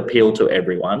going to appeal to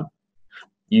everyone.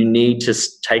 You need to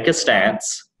take a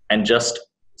stance and just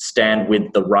stand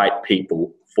with the right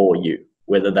people for you,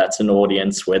 whether that's an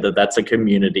audience, whether that's a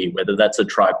community, whether that's a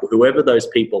tribe, whoever those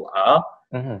people are,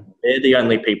 mm-hmm. they're the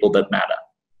only people that matter.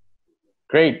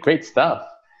 Great stuff.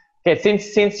 Okay,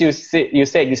 since you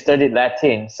said you studied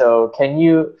Latin, so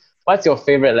what's your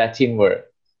favorite Latin word?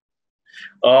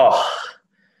 Oh,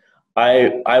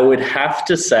 I would have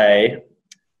to say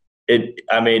it.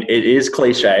 I mean, it is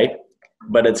cliche,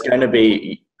 but it's going to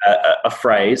be a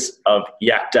phrase of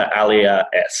 "Jacta alea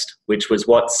est," which was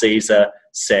what Caesar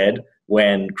said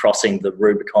when crossing the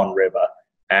Rubicon River,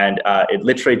 and it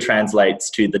literally translates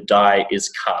to "the die is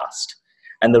cast."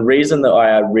 And the reason that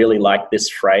I really like this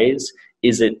phrase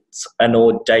is it's an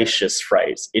audacious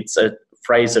phrase. It's a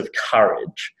phrase of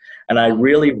courage. And I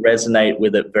really resonate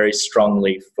with it very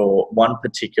strongly for one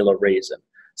particular reason.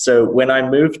 So when I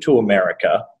moved to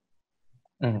America,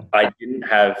 I didn't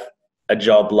have a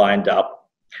job lined up.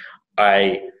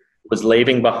 I was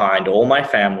leaving behind all my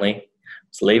family,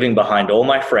 was leaving behind all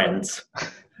my friends,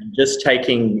 and just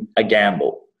taking a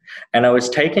gamble. And I was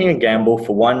taking a gamble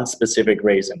for one specific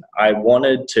reason. I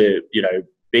wanted to,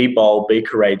 be bold, be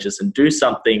courageous, and do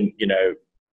something,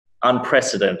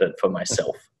 unprecedented for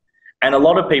myself. And a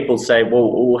lot of people say,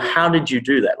 well, how did you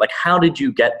do that? Like, how did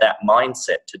you get that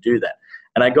mindset to do that?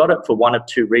 And I got it for one of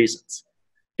two reasons.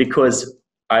 Because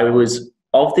I was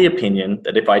of the opinion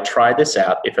that if I try this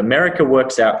out, if America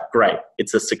works out, great,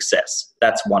 it's a success.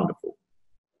 That's wonderful.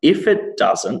 If it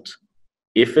doesn't,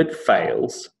 if it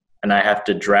fails, and I have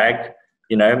to drag,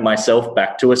 myself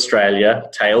back to Australia,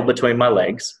 tail between my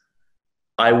legs,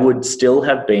 I would still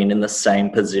have been in the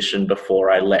same position before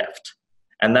I left.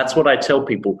 And that's what I tell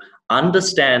people.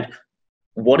 Understand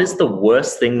what is the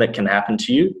worst thing that can happen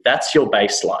to you. That's your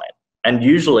baseline. And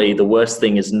usually the worst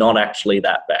thing is not actually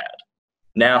that bad.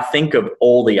 Now think of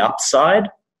all the upside,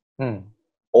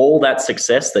 all that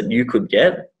success that you could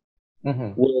get.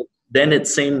 Well, then it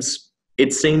seems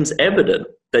evident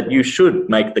that you should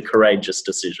make the courageous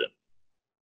decision.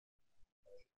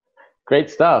 Great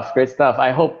stuff. Great stuff.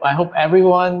 I hope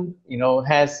everyone,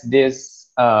 has this,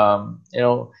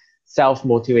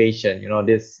 self-motivation,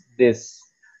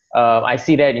 I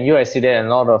see that in you, I see that in a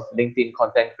lot of LinkedIn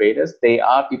content creators. They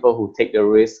are people who take the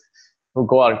risk, who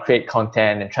go out and create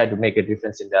content and try to make a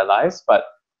difference in their lives. But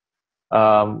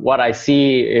what I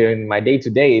see in my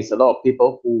day-to-day is a lot of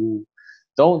people who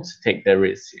don't take the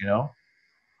risk,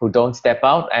 who don't step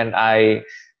out. And I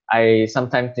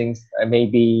sometimes think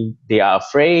maybe they are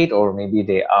afraid, or maybe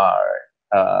they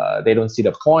don't see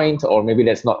the point, or maybe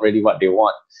that's not really what they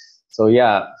want. So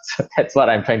yeah, that's what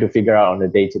I'm trying to figure out on a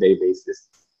day-to-day basis.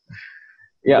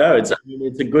 Yeah. No,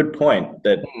 it's a good point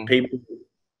that people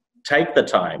take the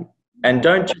time and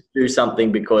don't just do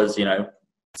something because,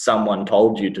 someone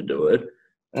told you to do it.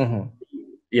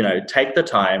 Take the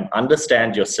time,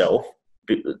 understand yourself,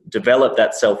 develop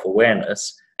that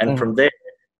self-awareness. And from there,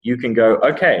 you can go,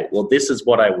 okay, well, this is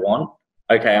what I want.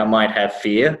 Okay, I might have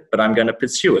fear, but I'm going to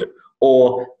pursue it.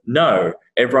 Or no,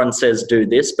 everyone says do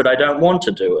this, but I don't want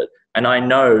to do it. And I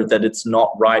know that it's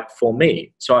not right for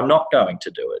me, so I'm not going to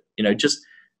do it. Just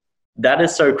that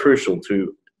is so crucial,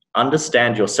 to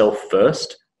understand yourself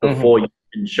first before you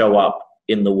can show up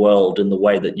in the world in the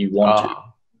way that you want to.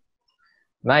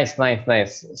 Nice.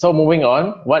 So moving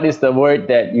on, what is the word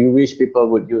that you wish people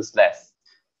would use less?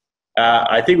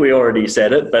 I think we already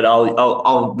said it, but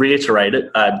I'll reiterate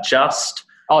it.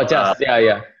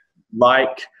 Yeah.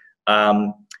 Like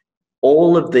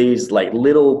all of these like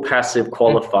little passive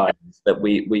qualifiers that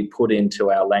we put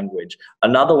into our language.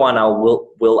 Another one I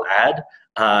will add,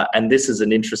 and this is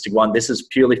an interesting one. This is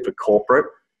purely for corporate.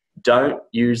 Don't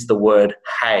use the word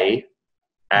 "hey"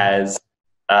 as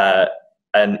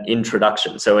an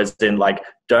introduction. So as in, like,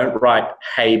 don't write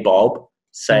 "Hey Bob,"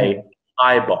 say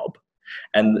 "Hi Bob."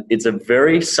 And it's a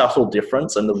very subtle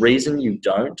difference. And the reason you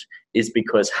don't is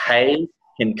because "hey"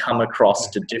 can come across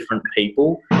to different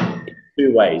people in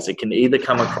two ways. It can either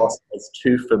come across as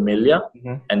too familiar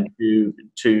and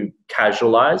too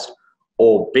casualized,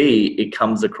 or B, it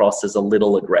comes across as a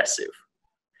little aggressive.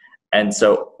 And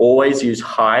so always use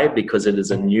 "hi" because it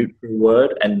is a neutral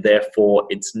word, and therefore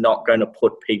it's not going to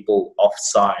put people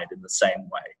offside in the same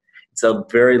way. It's a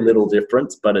very little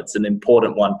difference, but it's an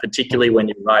important one, particularly when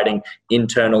you're writing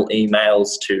internal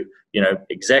emails to,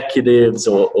 executives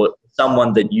or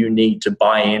someone that you need to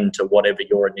buy into whatever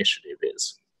your initiative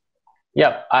is.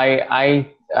 Yep,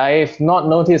 I've not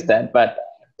noticed that, but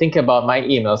think about my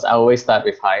emails. I always start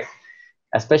with "hi,"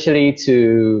 especially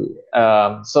to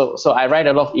so I write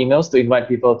a lot of emails to invite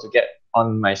people to get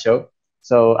on my show.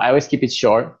 So I always keep it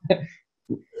short.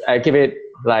 I keep it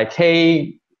like,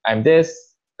 "Hey, I'm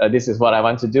this. This is what I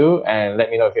want to do, and let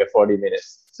me know if you have 40 minutes."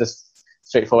 Just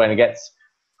straightforward, and it gets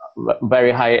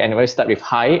very high, and we start with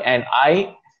 "hi." And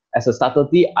as a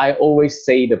subtlety, I always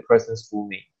say the person's full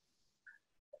name.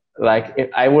 Like, if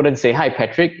I wouldn't say "Hi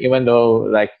Patrick," even though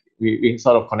like we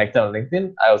sort of connected on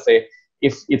LinkedIn. I'll say,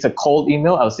 if it's a cold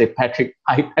email, I'll say Patrick,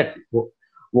 "Hi Patrick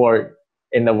Ward,"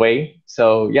 in a way.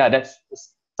 So yeah, that's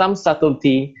some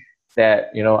subtlety that,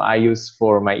 you know, I use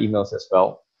for my emails as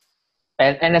well.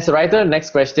 And as a writer,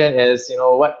 next question is, you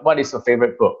know, what is your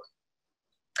favorite book?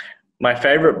 My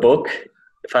favorite book,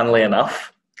 funnily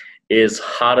enough, is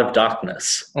Heart of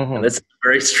Darkness. Mm-hmm. And it's a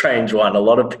very strange one. A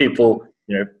lot of people,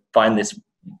 you know, find this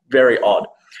very odd.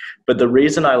 But the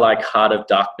reason I like Heart of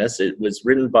Darkness, it was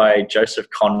written by Joseph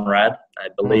Conrad, I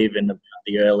believe in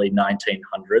the early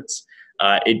 1900s.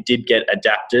 It did get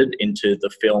adapted into the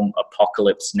film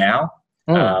Apocalypse Now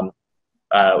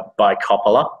by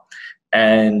Coppola.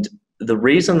 And the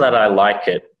reason that I like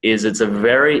it is it's a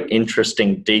very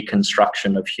interesting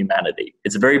deconstruction of humanity.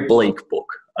 It's a very bleak book.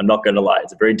 I'm not going to lie.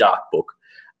 It's a very dark book.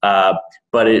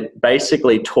 But it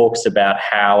basically talks about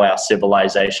how our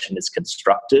civilization is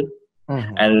constructed.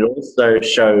 Mm-hmm. And it also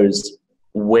shows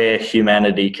where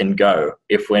humanity can go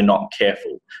if we're not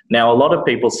careful. Now, a lot of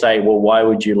people say, well, why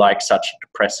would you like such a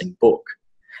depressing book?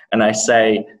 And I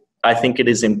say, I think it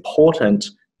is important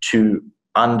to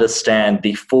understand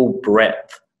the full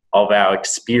breadth of our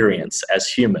experience as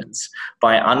humans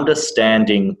by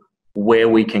understanding where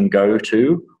we can go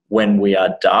to when we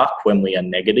are dark, when we are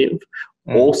negative.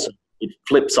 Also, it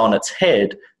flips on its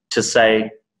head to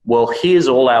say, well, here's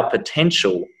all our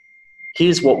potential.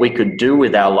 Here's what we could do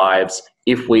with our lives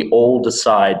if we all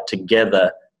decide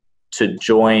together to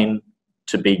join,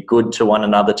 to be good to one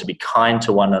another, to be kind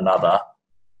to one another.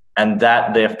 And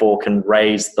that therefore can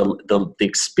raise the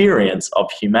experience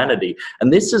of humanity.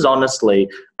 And this is honestly,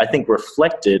 I think,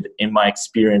 reflected in my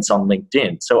experience on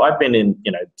LinkedIn. So I've been in,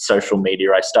 you know, social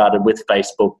media. I started with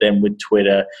Facebook, then with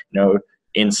Twitter, you know,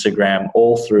 Instagram,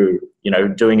 all through, you know,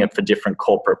 doing it for different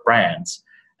corporate brands.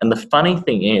 And the funny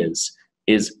thing is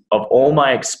of all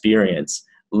my experience,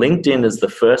 LinkedIn is the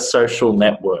first social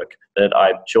network that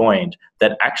I've joined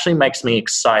that actually makes me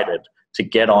excited to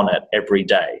get on it every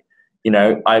day. You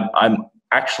know, I'm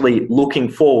actually looking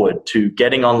forward to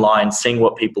getting online, seeing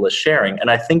what people are sharing. And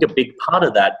I think a big part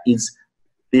of that is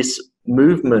this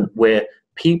movement where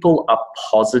people are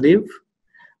positive,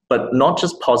 but not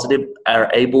just positive, are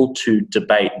able to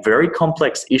debate very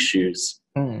complex issues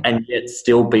and yet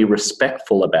still be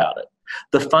respectful about it.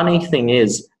 The funny thing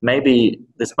is, maybe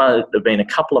this might have been a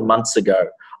couple of months ago,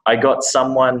 I got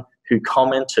someone who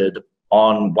commented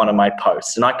on one of my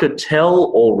posts, and I could tell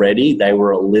already they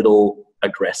were a little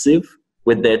aggressive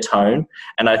with their tone.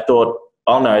 And I thought,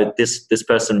 oh no, this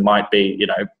person might be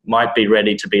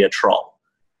ready to be a troll.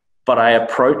 But I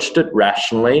approached it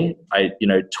rationally. I, you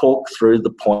know, talked through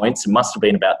the points. It must have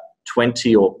been about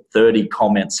 20 or 30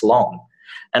 comments long.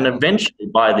 And eventually,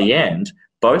 by the end,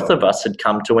 both of us had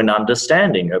come to an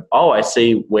understanding of, oh, I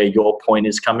see where your point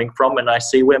is coming from and I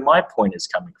see where my point is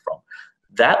coming from.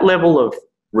 That level of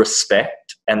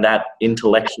respect and that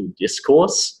intellectual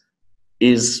discourse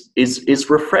is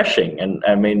refreshing. And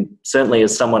I mean, certainly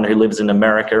as someone who lives in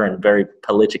America in very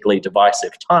politically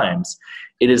divisive times,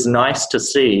 it is nice to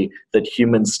see that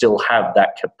humans still have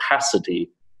that capacity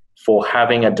for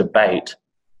having a debate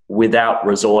without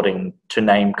resorting to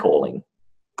name calling.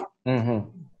 Mm-hmm.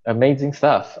 Amazing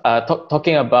stuff.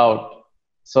 Talking about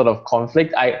sort of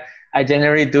conflict, I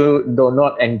generally do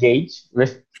not engage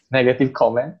with negative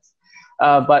comments.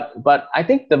 But I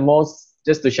think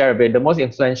just to share a bit, the most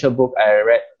influential book I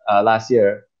read last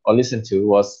year or listened to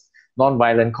was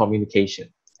Nonviolent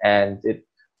Communication. And it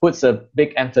puts a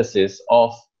big emphasis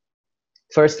of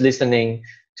first listening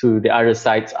to the other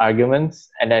side's arguments.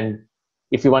 And then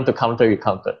if you want to counter, you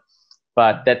counter.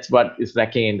 But that's what is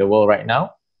lacking in the world right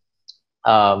now.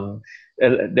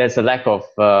 There's a lack of,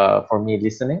 for me,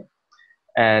 listening.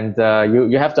 And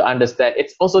you have to understand,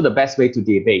 it's also the best way to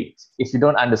debate. If you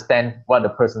don't understand what the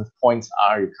person's points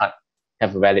are, you can't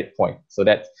have a valid point. So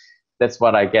that's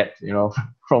what I get, you know,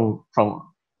 from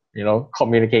you know,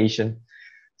 communication.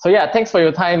 So yeah, thanks for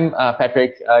your time,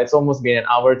 Patrick. It's almost been an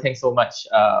hour. Thanks so much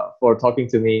for talking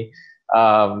to me.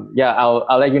 Yeah,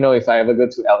 I'll let you know if I ever go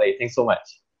to LA. Thanks so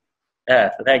much.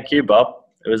 Yeah, thank you, Bob.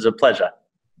 It was a pleasure.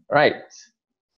 Right.